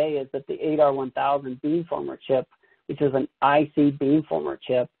on today is that the 8R1000 beamformer chip, which is an IC beamformer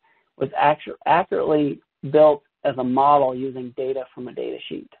chip, was accurately built as a model using data from a data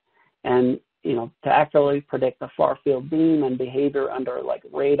sheet. And, to accurately predict the far field beam and behavior under like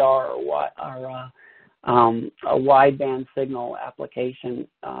radar or a wideband signal application,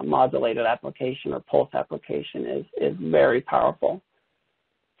 modulated application or pulse application is very powerful.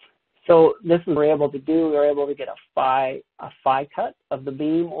 So this is what we're able to do. We're able to get a phi cut of the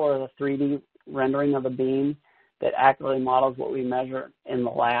beam, or the 3D rendering of the beam that accurately models what we measure in the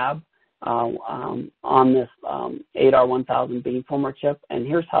lab on this 8R1000 beamformer chip. And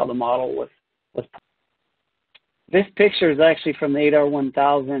here's how the model was. This picture is actually from the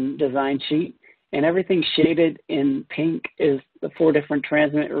 8R1000 design sheet, and everything shaded in pink is the 4 different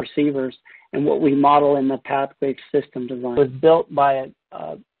transmit receivers and what we model in the PathWave system design. It was built by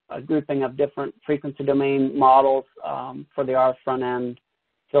a grouping of different frequency domain models for the RF front end,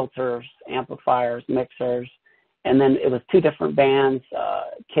 filters, amplifiers, mixers, and then it was 2 different bands,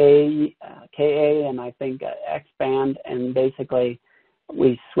 KA and I think X band, and basically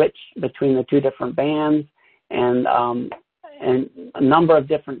we switched between the 2 different bands and a number of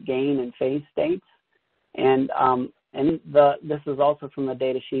different gain and phase states, and this is also from the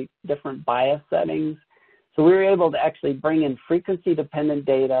data sheet, different bias settings. So we were able to actually bring in frequency-dependent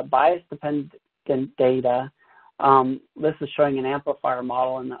data, bias-dependent data. This is showing an amplifier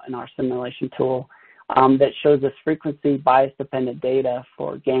model in our simulation tool that shows us frequency bias-dependent data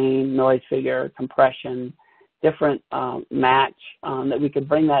for gain, noise figure, compression, different match, that we could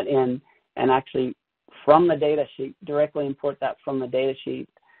bring that in and actually from the data sheet, directly import that from the data sheet,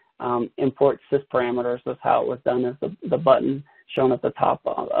 import sys parameters. That's how it was done, as the button shown at the top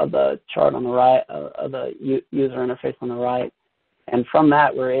of the chart on the right, of the user interface on the right. And from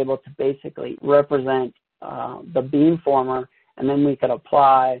that, we're able to basically represent the beamformer, and then we could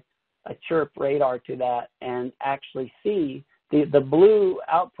apply a chirp radar to that and actually see the blue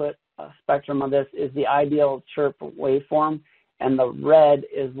output spectrum of this is the ideal chirp waveform, and the red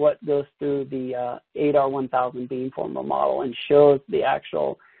is what goes through the 8R1000 beamformer model and shows the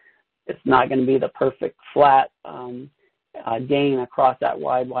actual, it's not going to be the perfect flat gain across that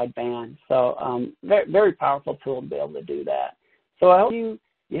wide band. So very, very powerful tool to be able to do that. So I hope you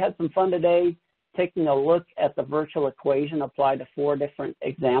had some fun today taking a look at the virtual equation applied to 4 different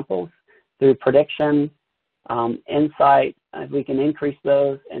examples through prediction, insight. We can increase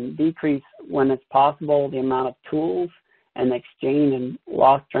those and decrease, when it's possible, the amount of tools and exchange and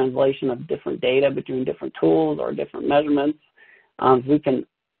lost translation of different data between different tools or different measurements. If we can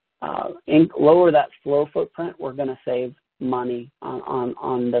lower that flow footprint, we're going to save money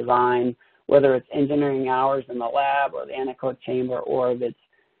on design, whether it's engineering hours in the lab or the anechoic chamber, or if it's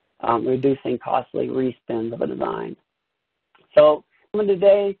reducing costly respins of a design. So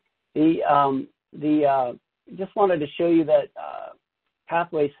today, just wanted to show you that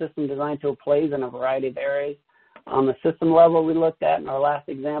PathWave system design tool plays in a variety of areas. On the system level, we looked at in our last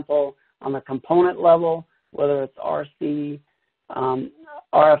example. On the component level, whether it's RC,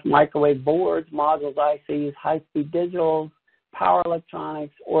 RF microwave boards, modules, ICs, high-speed digitals, power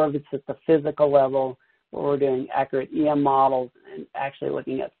electronics, or if it's at the physical level where we're doing accurate EM models and actually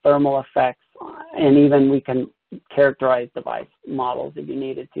looking at thermal effects, and even we can characterize device models if you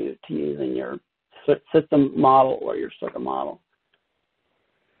needed to use in your system model or your circuit model.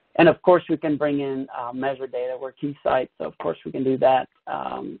 And of course, we can bring in measured data. We're Keysight, so of course we can do that.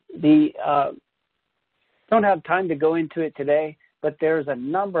 Don't have time to go into it today, but there's a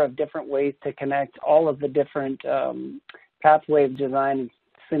number of different ways to connect all of the different PathWave design and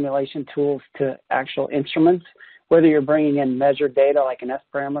simulation tools to actual instruments, whether you're bringing in measured data like an S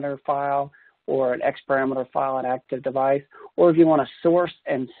parameter file or an X parameter file, an active device, or if you want to source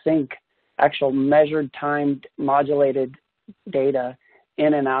and sync actual measured, timed, modulated data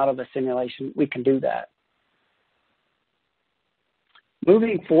in and out of a simulation, we can do that.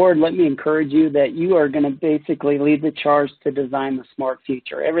 Moving forward, let me encourage you that you are going to basically lead the charge to design the smart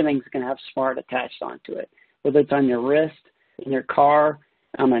future. Everything's going to have smart attached onto it, whether it's on your wrist, in your car,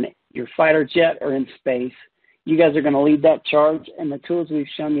 on your fighter jet, or in space. You guys are going to lead that charge, and the tools we've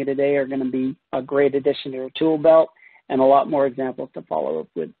shown you today are going to be a great addition to your tool belt and a lot more examples to follow up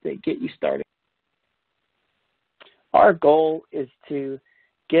with to get you started. Our goal is to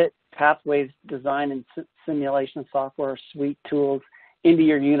get PathWave's design and simulation software suite tools into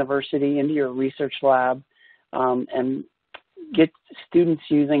your university, into your research lab, and get students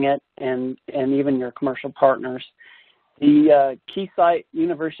using it and even your commercial partners. The Keysight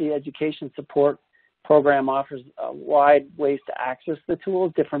University Education Support Program offers wide ways to access the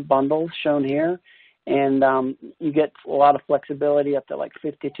tools, different bundles shown here, and you get a lot of flexibility up to like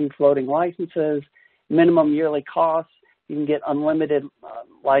 52 floating licenses, minimum yearly costs. You can get unlimited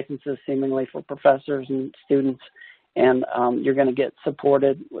licenses seemingly for professors and students, and you're going to get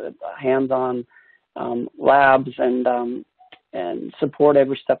supported with hands-on labs and support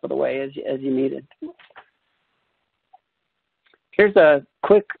every step of the way as you need it. Here's a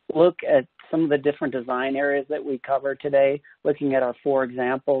quick look at some of the different design areas that we covered today, looking at our 4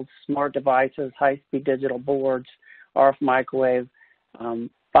 examples: smart devices, high-speed digital boards, RF microwave,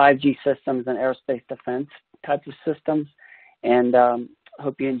 5G systems, and aerospace defense types of systems. And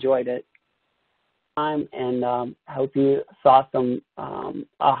hope you enjoyed it. And hope you saw some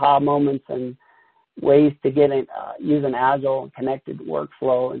aha moments and ways to get use an agile and connected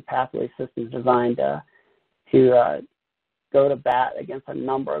workflow and pathway systems designed to go to bat against a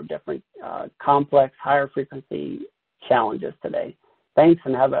number of different complex, higher frequency challenges today. Thanks,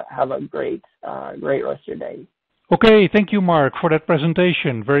 and have a great rest of your day. Okay, thank you, Mark, for that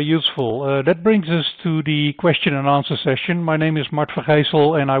presentation. Very useful. That brings us to the question and answer session. My name is Mart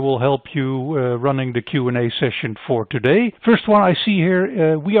Vergijssel, and I will help you running the Q&A session for today. First one I see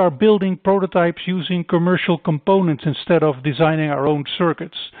here, we are building prototypes using commercial components instead of designing our own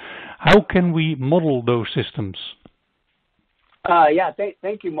circuits. How can we model those systems?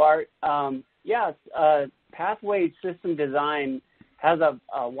 Thank you, Mart. Yes, PathWave system design has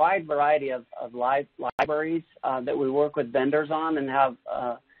a wide variety of libraries that we work with vendors on, and have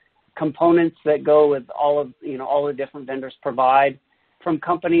components that go with all the different vendors provide, from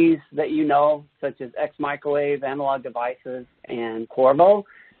companies that such as X Microwave, Analog Devices, and Qorvo,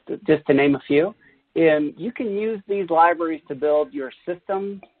 just to name a few. And you can use these libraries to build your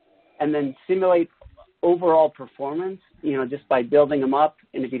system and then simulate overall performance, just by building them up.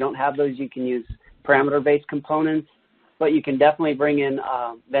 And if you don't have those, you can use parameter-based components. But you can definitely bring in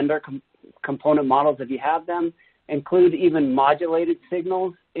vendor component models if you have them. Include even modulated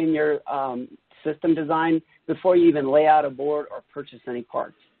signals in your system design before you even lay out a board or purchase any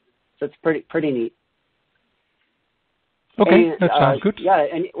parts. So it's pretty neat. Okay, that sounds good. Yeah,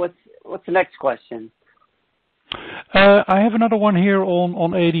 and what's the next question? I have another one here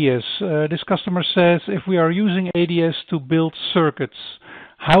on ADS. This customer says, if we are using ADS to build circuits,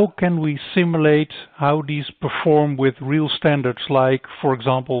 how can we simulate how these perform with real standards like, for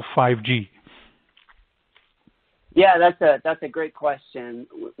example, 5G? Yeah, that's a great question.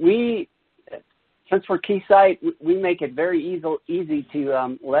 Since we're Keysight, we make it very easy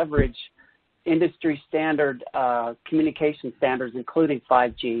to leverage industry standard communication standards, including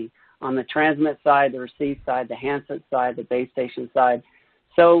 5G, on the transmit side, the receive side, the handset side, the base station side.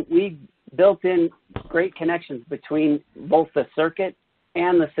 So we built in great connections between both the circuit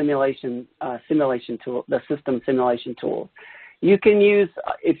and the simulation tool, the system simulation tool. You can use,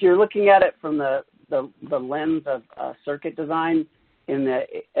 if you're looking at it from the lens of circuit design in the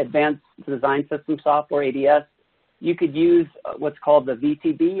Advanced Design System Software, ADS, you could use what's called the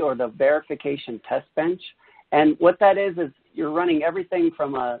VTB, or the Verification Test Bench. And what that is you're running everything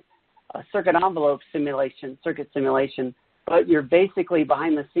from a circuit envelope simulation, circuit simulation, but you're basically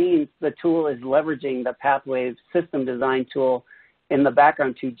behind the scenes, the tool is leveraging the PathWave system design tool in the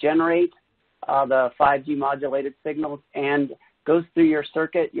background to generate the 5G modulated signals, and goes through your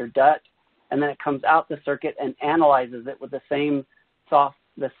circuit, your DUT, and then it comes out the circuit and analyzes it with the same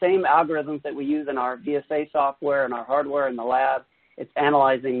algorithms that we use in our VSA software and our hardware in the lab, it's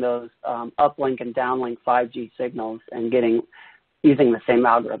analyzing those uplink and downlink 5G signals and using the same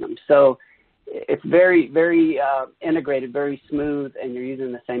algorithm. So it's very, very integrated, very smooth, and you're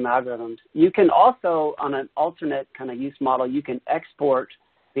using the same algorithms. You can also, on an alternate kind of use model, you can export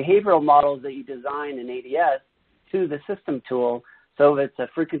behavioral models that you design in ADS to the system tool. So if it's a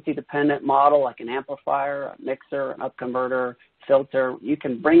frequency-dependent model, like an amplifier, a mixer, an upconverter, filter, you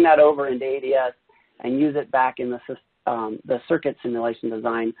can bring that over into ADS and use it back in the circuit simulation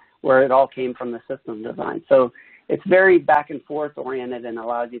design where it all came from the system design. So it's very back and forth oriented and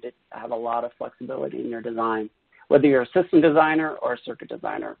allows you to have a lot of flexibility in your design. Whether you're a system designer or a circuit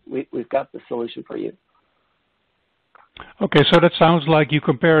designer, we've got the solution for you. Okay, so that sounds like you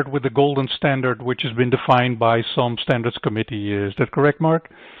compare it with the golden standard, which has been defined by some standards committee. Is that correct, Mark?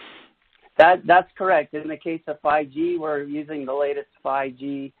 That's correct. In the case of 5G, we're using the latest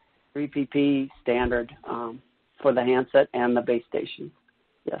 5G 3PP standard for the handset and the base station.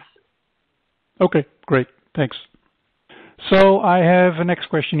 Yes. Okay, great. Thanks. So I have a next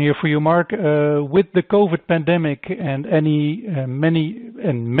question here for you, Mark. With the COVID pandemic and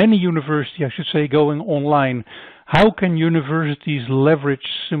many universities, I should say, going online, how can universities leverage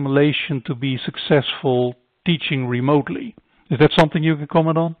simulation to be successful teaching remotely? Is that something you can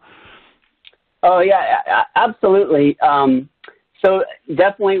comment on? Oh, yeah, absolutely. So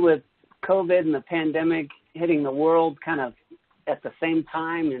definitely with COVID and the pandemic hitting the world kind of at the same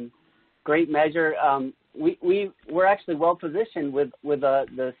time in great measure, we're actually well positioned with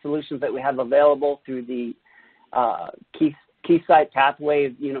the solutions that we have available through the Keysight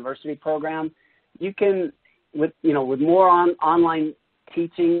PathWave University program. You can, with more online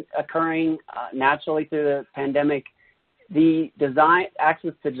teaching occurring naturally through the pandemic, the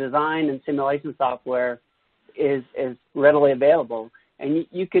access to design and simulation software is readily available, and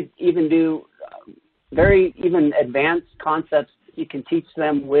you could even do very advanced concepts. You can teach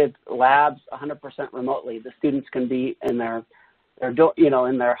them with labs 100% remotely. The students can be in their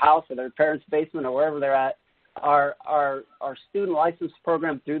in their house or their parents' basement or wherever they're at. Our student license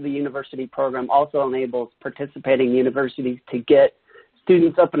program through the university program also enables participating universities to get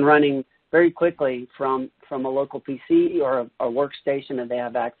students up and running very quickly from a local PC or a workstation, and they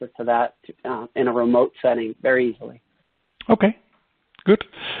have access to that in a remote setting very easily. Okay. Good.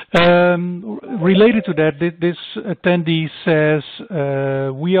 Related to that, this attendee says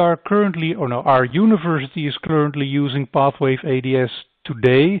our university is currently using PathWave ADS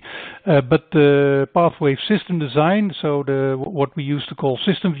today, but the PathWave system design, so what we used to call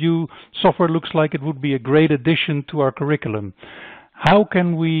system view software, looks like it would be a great addition to our curriculum. How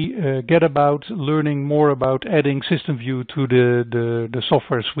can we get about learning more about adding system view to the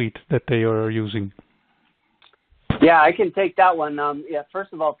software suite that they are using? Yeah, I can take that one.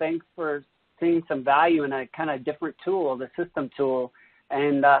 First of all, thanks for seeing some value in a kind of different tool, the system tool,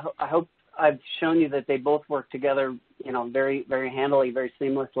 and I hope I've shown you that they both work together, very, very handily, very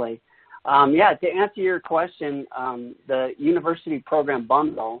seamlessly. To answer your question, the university program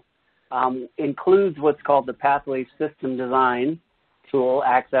bundle includes what's called the PathWave System Design Tool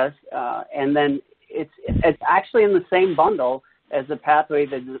Access, and then it's actually in the same bundle as the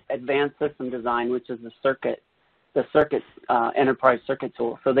PathWave Advanced System Design, which is the circuit enterprise circuit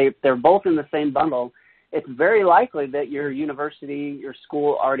tool. So they're both in the same bundle. It's very likely that your university, your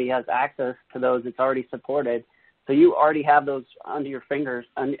school already has access to those. It's already supported. So you already have those under your fingers,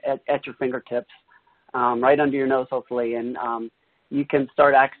 at your fingertips, right under your nose, hopefully. And you can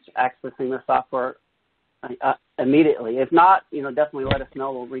start accessing the software immediately. If not, definitely let us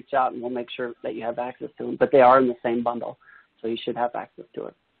know. We'll reach out and we'll make sure that you have access to them. But they are in the same bundle, so you should have access to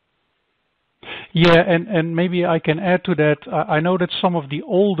it. Yeah, and maybe I can add to that. I know that some of the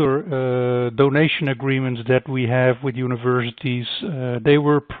older donation agreements that we have with universities, they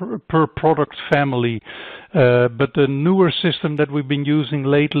were per product family, but the newer system that we've been using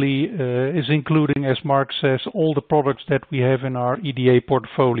lately is including, as Mark says, all the products that we have in our EDA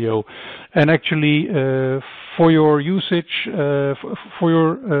portfolio. And actually, for your usage, for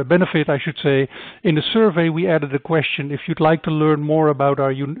your benefit, I should say, in the survey we added a question: if you'd like to learn more about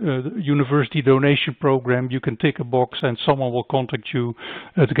our university donation program, you can tick a box and someone will contact you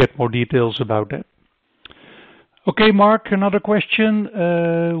to get more details about that. Okay, Mark, another question.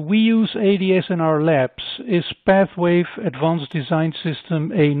 We use ADS in our labs. Is PathWave Advanced Design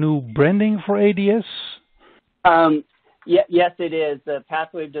System a new branding for ADS? Yes, it is. The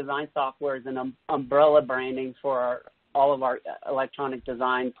PathWave design software is an umbrella branding for all of our electronic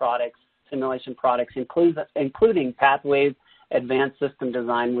design products, simulation products, including PathWave Advanced System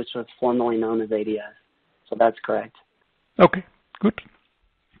Design, which was formerly known as ADS. So that's correct. Okay, good.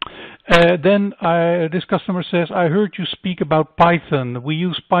 Then this customer says, I heard you speak about Python. We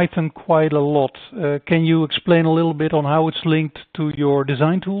use Python quite a lot. Can you explain a little bit on how it's linked to your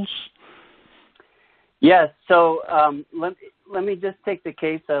design tools? Yes, so let me just take the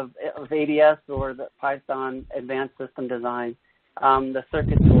case of ADS, or the Python Advanced System Design, the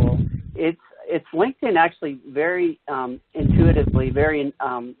circuit tool. It's linked in actually very intuitively, very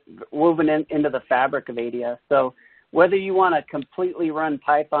woven into the fabric of ADS. So whether you want to completely run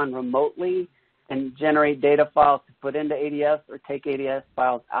Python remotely and generate data files to put into ADS, or take ADS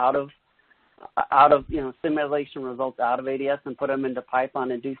files out of simulation results out of ADS and put them into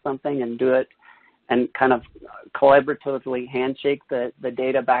Python and do something and do it and kind of collaboratively handshake the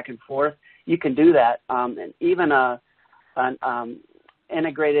data back and forth, you can do that. And even an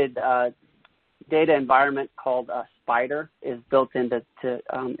integrated data environment called Spider is built into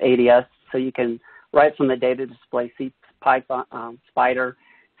ADS, so you can, right from the data display, see Python Spider,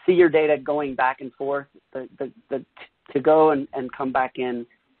 see your data going back and forth. To go and come back in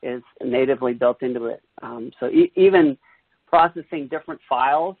is natively built into it. So even processing different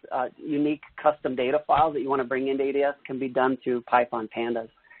files, unique custom data files that you want to bring into ADS, can be done through Python Pandas,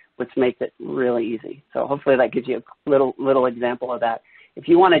 which makes it really easy. So hopefully that gives you a little example of that. If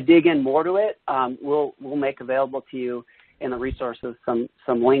you want to dig in more to it, we'll make available to you in the resources some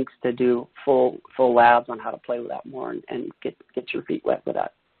links to do full labs on how to play with that more and get your feet wet with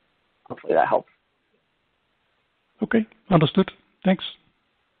that. Hopefully that helps. Okay, understood. Thanks.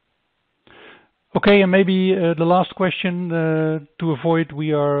 Okay, and maybe the last question to avoid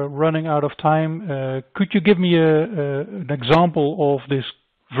we are running out of time. Could you give me an example of this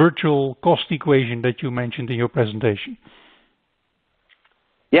virtual cost equation that you mentioned in your presentation?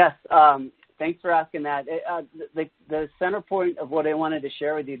 Yes, thanks for asking that. The center point of what I wanted to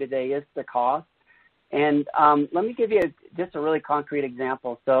share with you today is the cost. And let me give you just a really concrete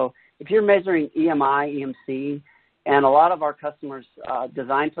example. So if you're measuring EMI, EMC, and a lot of our customers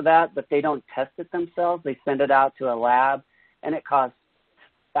design for that, but they don't test it themselves. They send it out to a lab, and it costs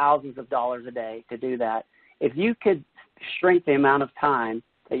thousands of dollars a day to do that. If you could shrink the amount of time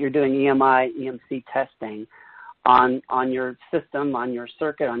that you're doing EMI, EMC testing on your system, on your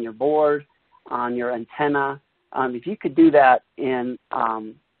circuit, on your board, on your antenna, if you could do that in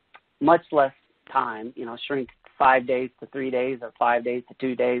much less time, shrink 5 days to 3 days or 5 days to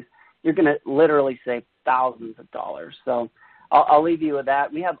 2 days, you're going to literally save thousands of dollars. So I'll leave you with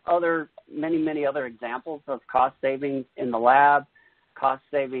that. We have many other examples of cost savings in the lab, cost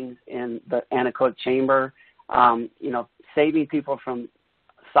savings in the anechoic chamber, saving people from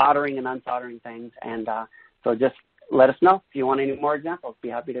soldering and unsoldering things. And so just let us know if you want any more examples. Be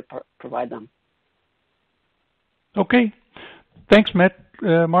happy to provide them. Okay. Thanks, Mark.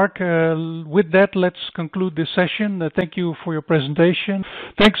 With that, let's conclude this session. Thank you for your presentation.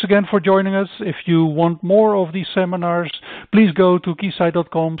 Thanks again for joining us. If you want more of these seminars, please go to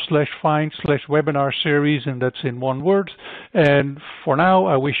keysight.com/find/webinar series, and that's in one word. And for now,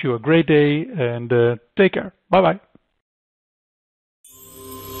 I wish you a great day and take care. Bye-bye.